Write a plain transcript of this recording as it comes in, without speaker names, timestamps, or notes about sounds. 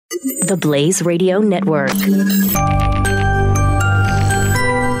the Blaze Radio Network.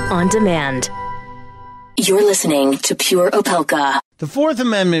 On demand. You're listening to Pure Opelka. The Fourth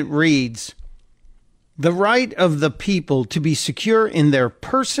Amendment reads, "The right of the people to be secure in their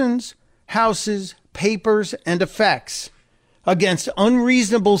persons, houses, papers, and effects against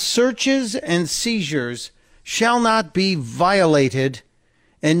unreasonable searches and seizures shall not be violated,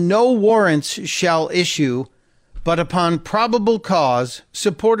 and no warrants shall issue but upon probable cause,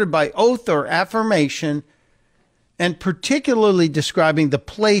 supported by oath or affirmation, and particularly describing the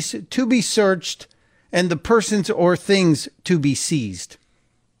place to be searched and the persons or things to be seized."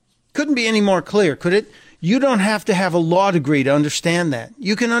 Couldn't be any more clear, could it? You don't have to have a law degree to understand that.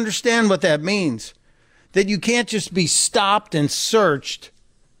 You can understand what that means. That you can't just be stopped and searched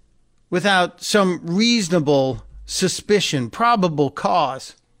without some reasonable suspicion, probable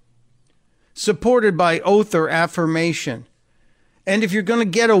cause, supported by oath or affirmation. And if you're going to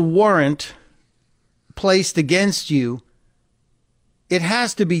get a warrant placed against you, it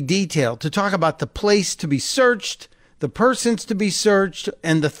has to be detailed to talk about the place to be searched, the persons to be searched,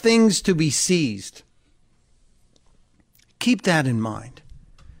 and the things to be seized. Keep that in mind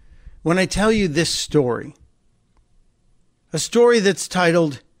when I tell you this story. A story that's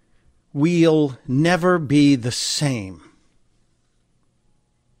titled, "We'll Never Be the Same."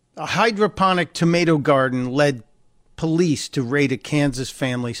 A hydroponic tomato garden led police to raid a Kansas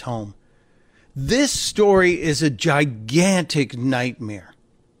family's home. This story is a gigantic nightmare.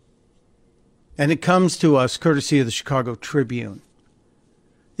 And it comes to us courtesy of the Chicago Tribune.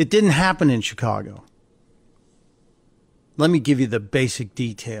 It didn't happen in Chicago. Let me give you the basic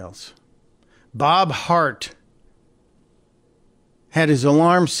details. Bob Hart had his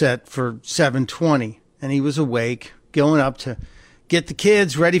alarm set for 7:20, and he was awake, going up to get the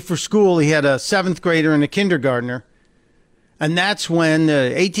kids ready for school. He had a 7th grader and a kindergartner. And that's when,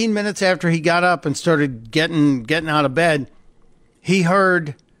 18 minutes after he got up and started getting out of bed, he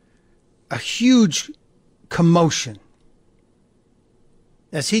heard a huge commotion.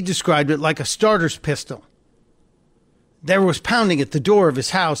 As he described it, like a starter's pistol. There was pounding at the door of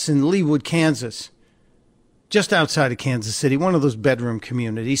his house in Leawood, Kansas, just outside of Kansas City, one of those bedroom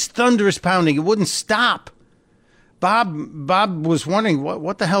communities. Thunderous pounding. It wouldn't stop. Bob was wondering,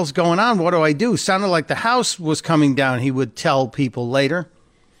 what the hell's going on? What do I do? Sounded like the house was coming down, he would tell people later.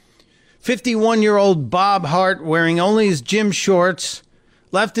 51-year-old Bob Hart, wearing only his gym shorts,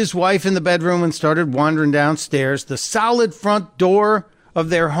 left his wife in the bedroom and started wandering downstairs. The solid front door of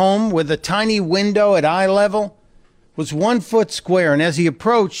their home, with a tiny window at eye level, was 1 foot square. And as he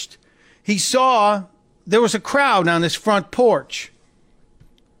approached, he saw there was a crowd on his front porch.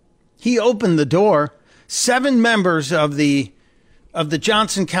 He opened the door. 7 members of the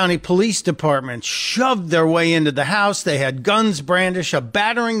Johnson County Police Department shoved their way into the house. They had guns brandished, a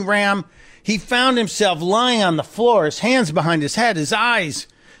battering ram. He found himself lying on the floor, his hands behind his head, his eyes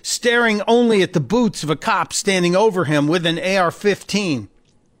staring only at the boots of a cop standing over him with an AR-15.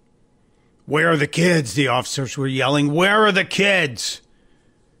 "Where are the kids?" the officers were yelling. "Where are the kids?"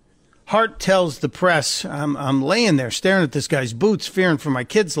 Hart tells the press, I'm laying there staring at this guy's boots, fearing for my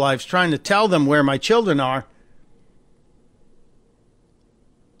kids' lives, trying to tell them where my children are.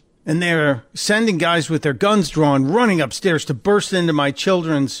 And they're sending guys with their guns drawn, running upstairs to burst into my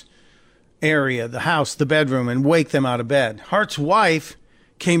children's area, the house, the bedroom, and wake them out of bed. Hart's wife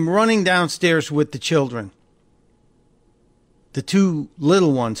came running downstairs with the children. The 2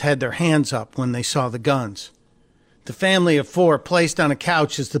 little ones had their hands up when they saw the guns. The family of 4 placed on a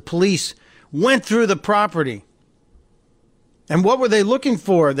couch as the police went through the property. And what were they looking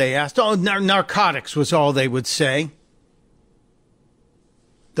for, they asked. Oh, narcotics was all they would say.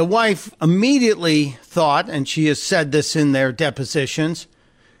 The wife immediately thought, and she has said this in their depositions,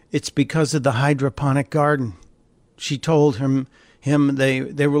 it's because of the hydroponic garden. She told him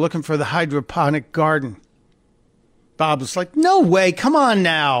they were looking for the hydroponic garden. Bob was like, "No way, come on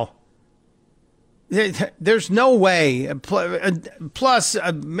now. There's no way. Plus,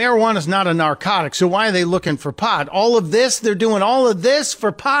 marijuana is not a narcotic, so why are they looking for pot? All of this, they're doing all of this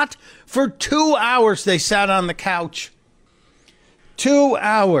for pot? For 2 hours they sat on the couch. 2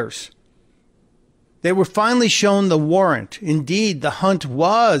 hours. They were finally shown the warrant. Indeed, the hunt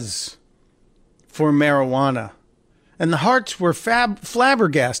was for marijuana. And the Harts were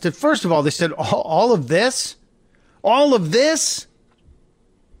flabbergasted. First of all, they said, all of this? All of this?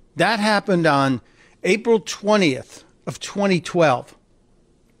 That happened on April 20th of 2012.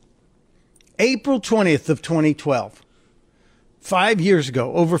 April 20th of 2012. 5 years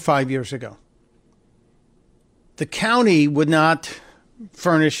ago, over 5 years ago. The county would not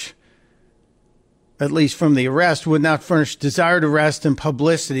furnish at least from the arrest, would not furnish desired arrest and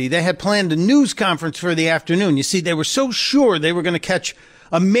publicity. They had planned a news conference for the afternoon. You see, they were so sure they were going to catch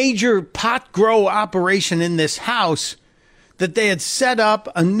a major pot grow operation in this house that they had set up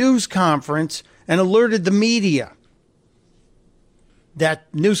a news conference and alerted the media.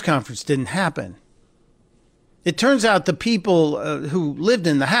 That news conference didn't happen. It turns out the people who lived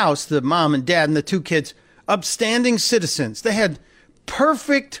in the house, the mom and dad and the two kids, upstanding citizens. They had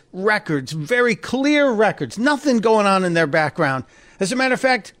perfect records, very clear records, nothing going on in their background. As a matter of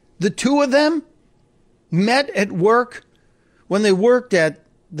fact, the two of them met at work when they worked at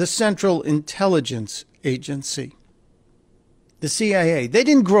the Central Intelligence Agency, the CIA. They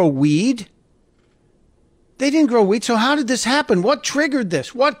didn't grow weed. So how did this happen? What triggered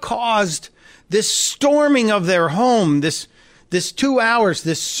this? What caused this storming of their home, this 2 hours,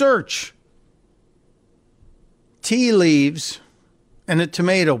 this search? Tea leaves and a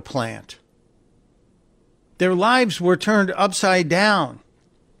tomato plant. Their lives were turned upside down.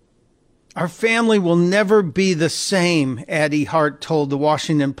 Our family will never be the same, Addie Hart told the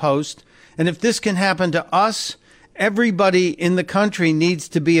Washington Post. And if this can happen to us, everybody in the country needs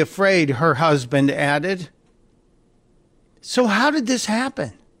to be afraid, her husband added. So how did this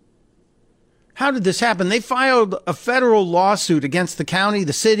happen? They filed a federal lawsuit against the county,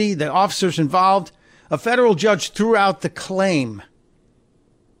 the city, the officers involved. A federal judge threw out the claim.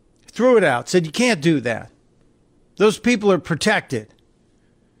 Threw it out, said you can't do that. Those people are protected.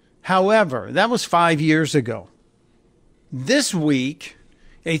 However, that was 5 years ago. This week,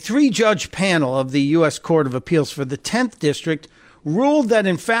 a 3-judge panel of the U.S. Court of Appeals for the 10th District ruled that,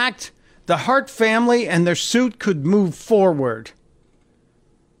 in fact, the Hart family and their suit could move forward.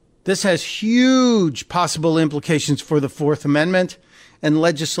 This has huge possible implications for the Fourth Amendment and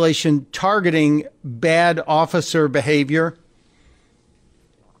legislation targeting bad officer behavior.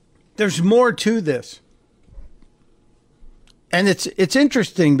 There's more to this. And it's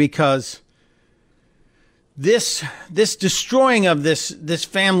interesting because this destroying of this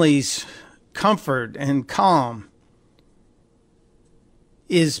family's comfort and calm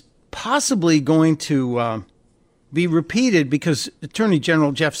is possibly going to be repeated because Attorney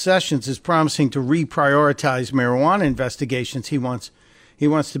General Jeff Sessions is promising to reprioritize marijuana investigations. He wants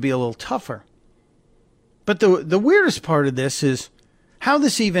to be a little tougher. But the weirdest part of this is how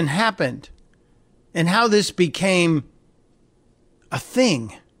this even happened and how this became a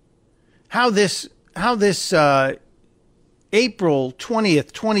thing. How this April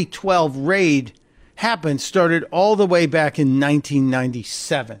 20th, 2012 raid happened started all the way back in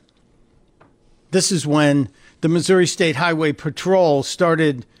 1997. This is when the Missouri State Highway Patrol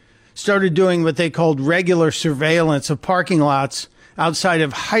started doing what they called regular surveillance of parking lots outside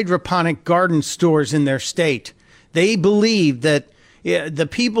of hydroponic garden stores in their state. They believed that the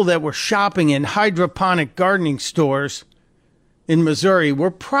people that were shopping in hydroponic gardening stores in Missouri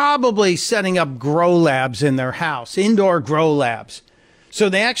were probably setting up grow labs in their house, indoor grow labs. So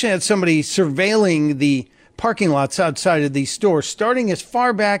they actually had somebody surveilling the parking lots outside of these stores starting as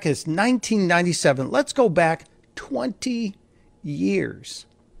far back as 1997. Let's go back 20 years.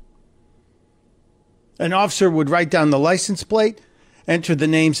 An officer would write down the license plate, enter the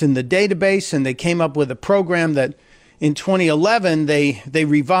names in the database, and they came up with a program that in 2011 they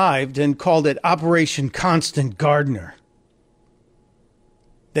revived and called it Operation Constant Gardener.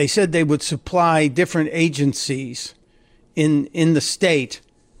 They said they would supply different agencies in the state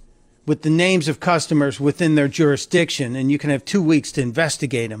with the names of customers within their jurisdiction, and you can have 2 weeks to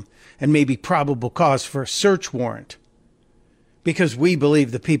investigate them and maybe probable cause for a search warrant. Because we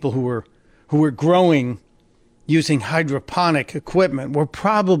believe the people who were growing using hydroponic equipment were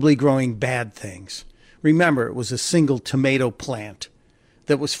probably growing bad things. Remember, it was a single tomato plant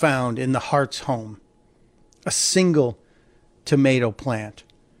that was found in the Hart's home. A single tomato plant.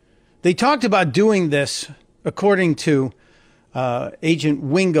 They talked about doing this according to Agent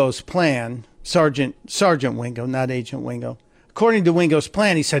Wingo's plan, Sergeant Wingo, not Agent Wingo. According to Wingo's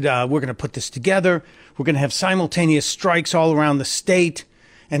plan, he said, we're going to put this together. We're going to have simultaneous strikes all around the state,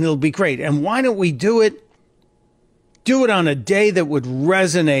 and it'll be great. And why don't we do it? Do it on a day that would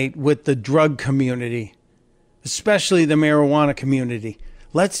resonate with the drug community, especially the marijuana community.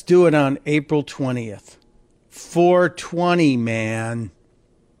 Let's do it on April 20th. 420, man.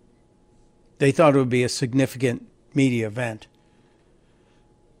 They thought it would be a significant media event.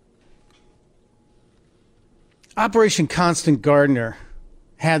 Operation Constant Gardener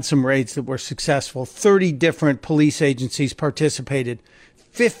had some raids that were successful. 30 different police agencies participated.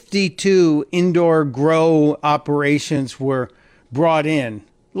 52 indoor grow operations were brought in,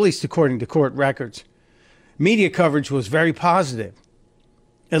 at least according to court records. Media coverage was very positive.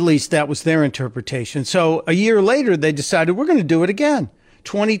 At least that was their interpretation. So a year later, they decided we're going to do it again.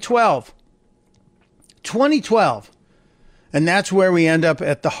 2012. And that's where we end up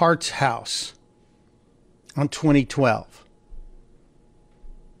at the Hart's house on 2012.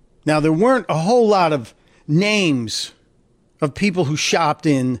 Now, there weren't a whole lot of names of people who shopped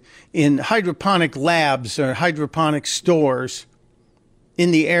in hydroponic labs or hydroponic stores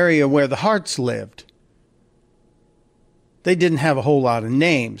in the area where the Harts lived. They didn't have a whole lot of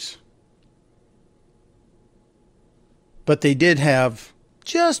names. But they did have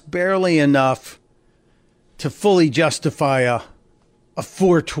just barely enough to fully justify a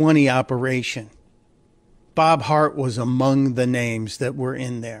 420 operation. Bob Hart was among the names that were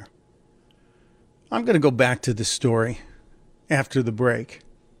in there. I'm going to go back to the story after the break.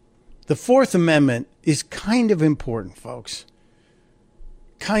 The Fourth Amendment is kind of important, folks.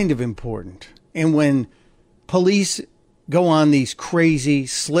 Kind of important. And when police go on these crazy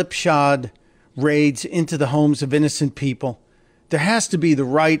slipshod raids into the homes of innocent people, there has to be the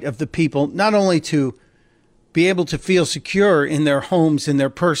right of the people not only to be able to feel secure in their homes, in their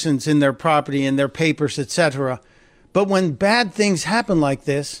persons, in their property, in their papers, etc., but when bad things happen like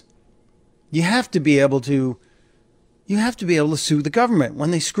this, you have to be able to sue the government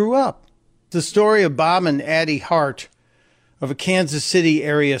when they screw up. The story of Bob and Addie Hart of a Kansas City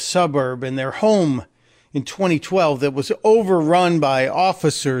area suburb and their home in 2012 that was overrun by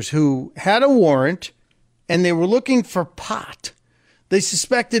officers who had a warrant and they were looking for pot. They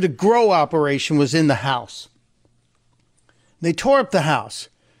suspected a grow operation was in the house. They tore up the house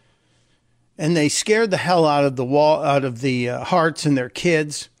and they scared the hell out of the Harts and their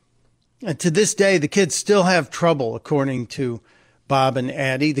kids. And to this day, the kids still have trouble, according to Bob and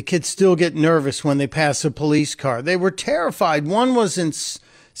Addie. The kids still get nervous when they pass a police car. They were terrified. One was in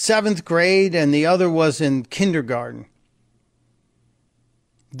 7th grade and the other was in kindergarten.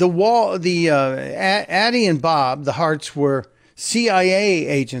 Addie and Bob, the Harts, were CIA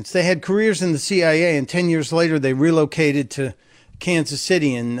agents. They had careers in the CIA, and 10 years later they relocated to Kansas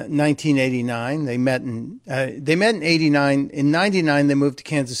City in 1989. They met in 89. In 99, they moved to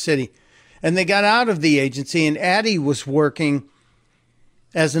Kansas City, and they got out of the agency, and Addie was working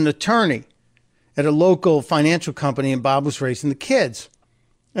as an attorney at a local financial company, and Bob was raising the kids.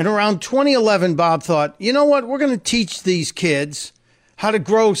 And around 2011, Bob thought, you know what? We're going to teach these kids how to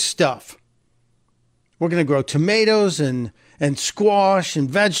grow stuff. We're going to grow tomatoes and squash and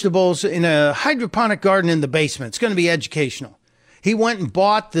vegetables in a hydroponic garden in the basement. It's going to be educational. He went and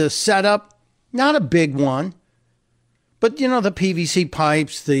bought the setup, not a big one, but, you know, the PVC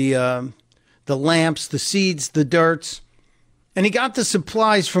pipes, the lamps, the seeds, the dirts. And he got the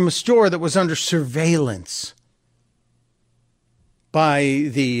supplies from a store that was under surveillance by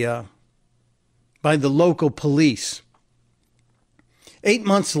the local police. 8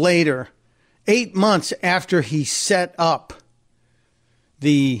 months later, 8 months after he set up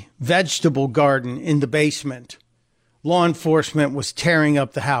the vegetable garden in the basement, law enforcement was tearing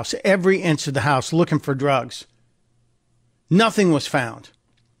up the house, every inch of the house, looking for drugs. Nothing was found.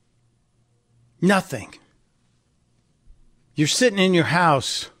 Nothing. You're sitting in your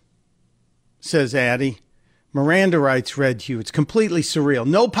house, says Addie. Miranda rights read to you. It's completely surreal.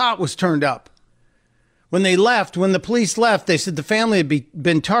 No pot was turned up. When the police left, they said the family had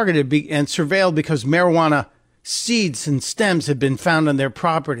been targeted and surveilled because marijuana seeds and stems had been found on their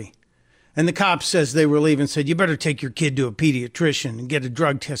property. And the cop says they were leaving, said, you better take your kid to a pediatrician and get a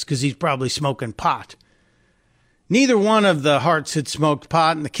drug test because he's probably smoking pot. Neither one of the Harts had smoked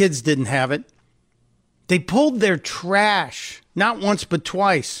pot, and the kids didn't have it. They pulled their trash, not once but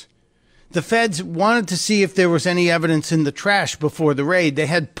twice. The feds wanted to see if there was any evidence in the trash before the raid. They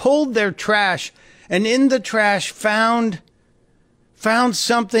had pulled their trash, and in the trash found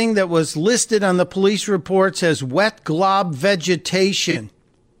something that was listed on the police reports as wet glob vegetation.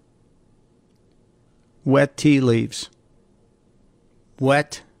 Wet tea leaves.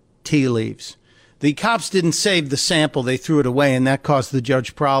 Wet tea leaves. The cops didn't save the sample. They threw it away, and that caused the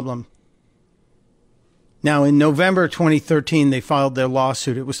judge problem. Now, in November 2013, they filed their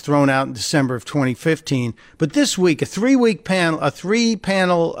lawsuit. It was thrown out in December of 2015. But this week, a three-panel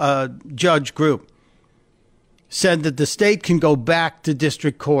judge group said that the state can go back to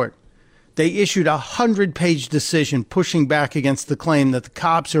district court. They issued a 100-page decision pushing back against the claim that the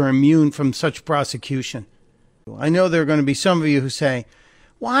cops are immune from such prosecution. I know there are going to be some of you who say,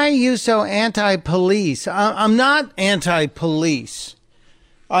 why are you so anti-police? I'm not anti-police.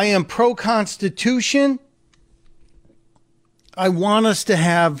 I am pro-Constitution. I want us to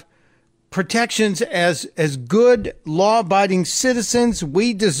have protections as good law-abiding citizens.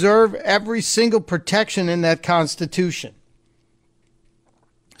 We deserve every single protection in that Constitution.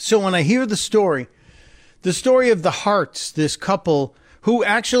 So when I hear the story of the Harts, this couple who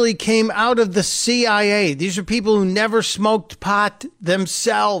actually came out of the CIA, these are people who never smoked pot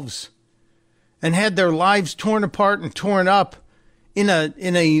themselves and had their lives torn apart and torn up in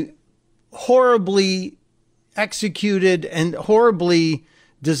a horribly executed and horribly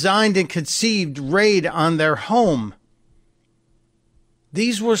designed and conceived raid on their home.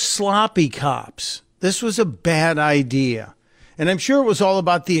 These were sloppy cops. This was a bad idea. And I'm sure it was all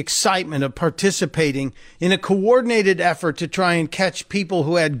about the excitement of participating in a coordinated effort to try and catch people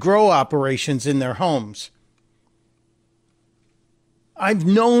who had grow operations in their homes. I've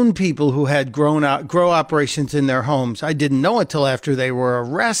known people who had grow operations in their homes. I didn't know it till after they were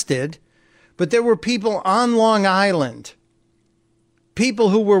arrested, but there were people on Long Island, people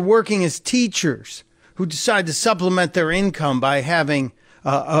who were working as teachers who decided to supplement their income by having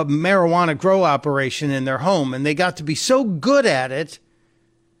a marijuana grow operation in their home. And they got to be so good at it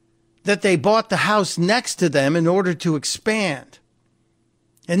that they bought the house next to them in order to expand.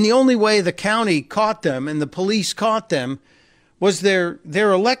 And the only way the county caught them and the police caught them was their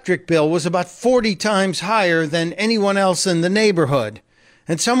electric bill was about 40 times higher than anyone else in the neighborhood.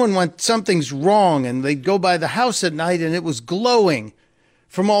 And someone went, something's wrong, and they'd go by the house at night and it was glowing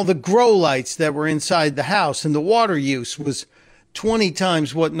from all the grow lights that were inside the house, and the water use was 20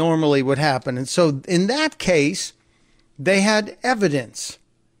 times what normally would happen. And so in that case, they had evidence.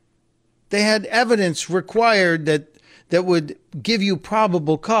 They had evidence required that would give you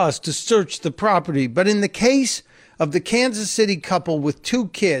probable cause to search the property. But in the case of the Kansas City couple with 2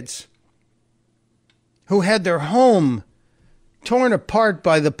 kids who had their home torn apart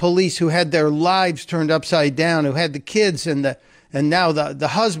by the police, who had their lives turned upside down, who had the kids and now the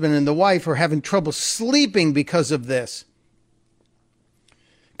husband and the wife are having trouble sleeping because of this.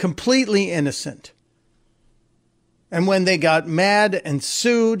 Completely innocent. And when they got mad and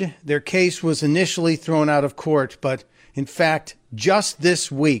sued, their case was initially thrown out of court. But in fact, just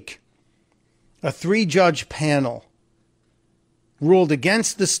this week, a 3-judge panel ruled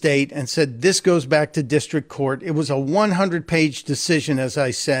against the state and said this goes back to district court. It was a 100-page decision, as I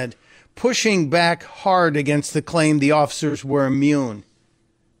said, pushing back hard against the claim the officers were immune.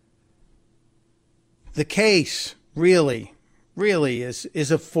 The case really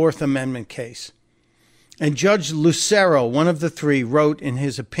is a Fourth Amendment case. And Judge Lucero, one of the 3, wrote in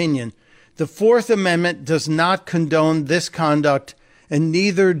his opinion, "The Fourth Amendment does not condone this conduct, and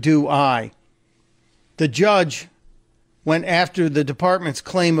neither do I." The judge went after the department's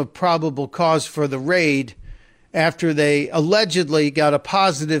claim of probable cause for the raid after they allegedly got a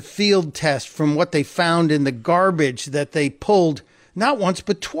positive field test from what they found in the garbage that they pulled not once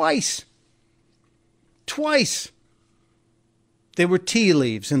but twice. Twice. They were tea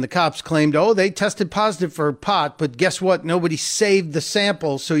leaves, and the cops claimed, they tested positive for pot, but guess what? Nobody saved the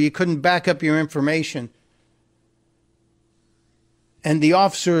sample, so you couldn't back up your information. And the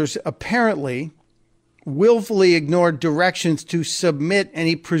officers apparently willfully ignored directions to submit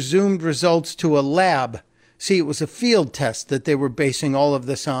any presumed results to a lab. See, it was a field test that they were basing all of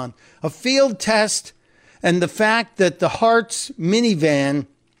this on. A field test, and the fact that the Harts minivan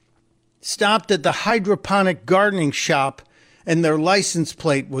stopped at the hydroponic gardening shop and their license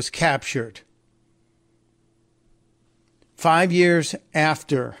plate was captured. 5 years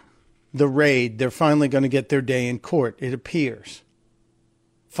after the raid, they're finally going to get their day in court, it appears.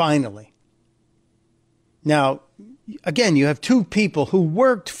 Finally. Now, again, you have 2 people who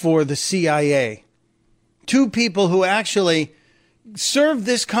worked for the CIA. 2 people who actually served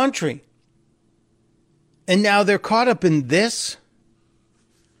this country. And now they're caught up in this.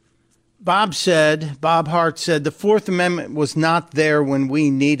 Bob Hart said, the Fourth Amendment was not there when we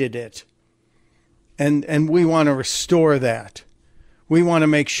needed it. And we want to restore that. We want to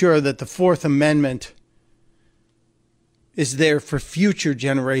make sure that the Fourth Amendment is there for future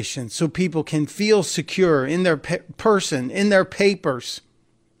generations so people can feel secure in their person, in their papers,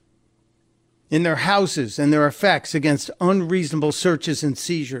 in their houses, and their effects against unreasonable searches and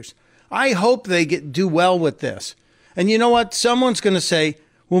seizures. I hope they do well with this. And you know what? Someone's going to say,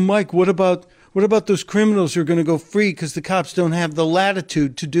 well, Mike, what about those criminals who are going to go free because the cops don't have the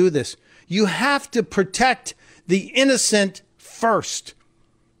latitude to do this? You have to protect the innocent first.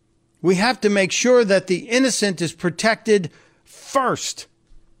 We have to make sure that the innocent is protected first.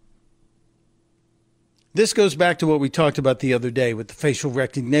 This goes back to what we talked about the other day with the facial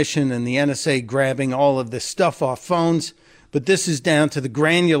recognition and the NSA grabbing all of this stuff off phones. But this is down to the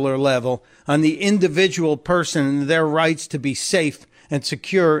granular level on the individual person and their rights to be safe and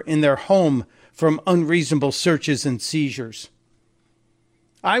secure in their home from unreasonable searches and seizures.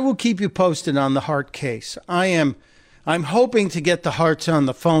 I will keep you posted on the Hart case. I am I'm hoping to get the Harts on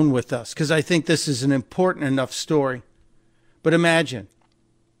the phone with us because I think this is an important enough story. But imagine,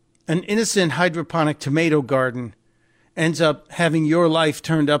 an innocent hydroponic tomato garden ends up having your life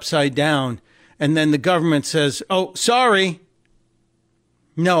turned upside down, and then the government says, oh, sorry.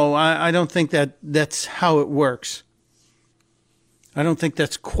 No, I don't think that's how it works. I don't think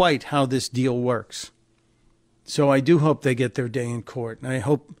that's quite how this deal works. So I do hope they get their day in court, and I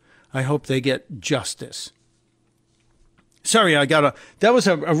hope they get justice. Sorry, that was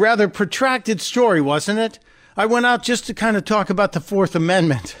a rather protracted story, wasn't it? I went out just to kind of talk about the Fourth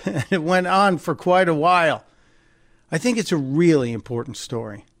Amendment, and it went on for quite a while. I think it's a really important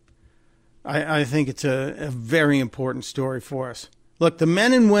story. I think it's a very important story for us. Look, the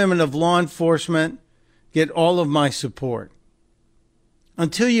men and women of law enforcement get all of my support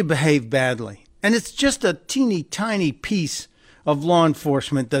until you behave badly. And it's just a teeny tiny piece of law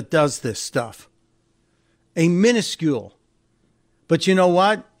enforcement that does this stuff. A minuscule. But you know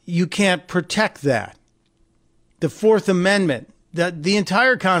what? You can't protect that. The Fourth Amendment, the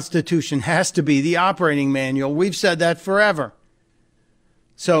entire Constitution has to be the operating manual. We've said that forever.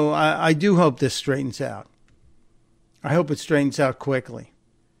 So I do hope this straightens out. I hope it straightens out quickly.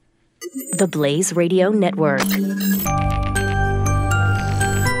 The Blaze Radio Network.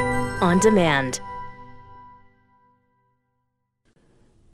 On demand.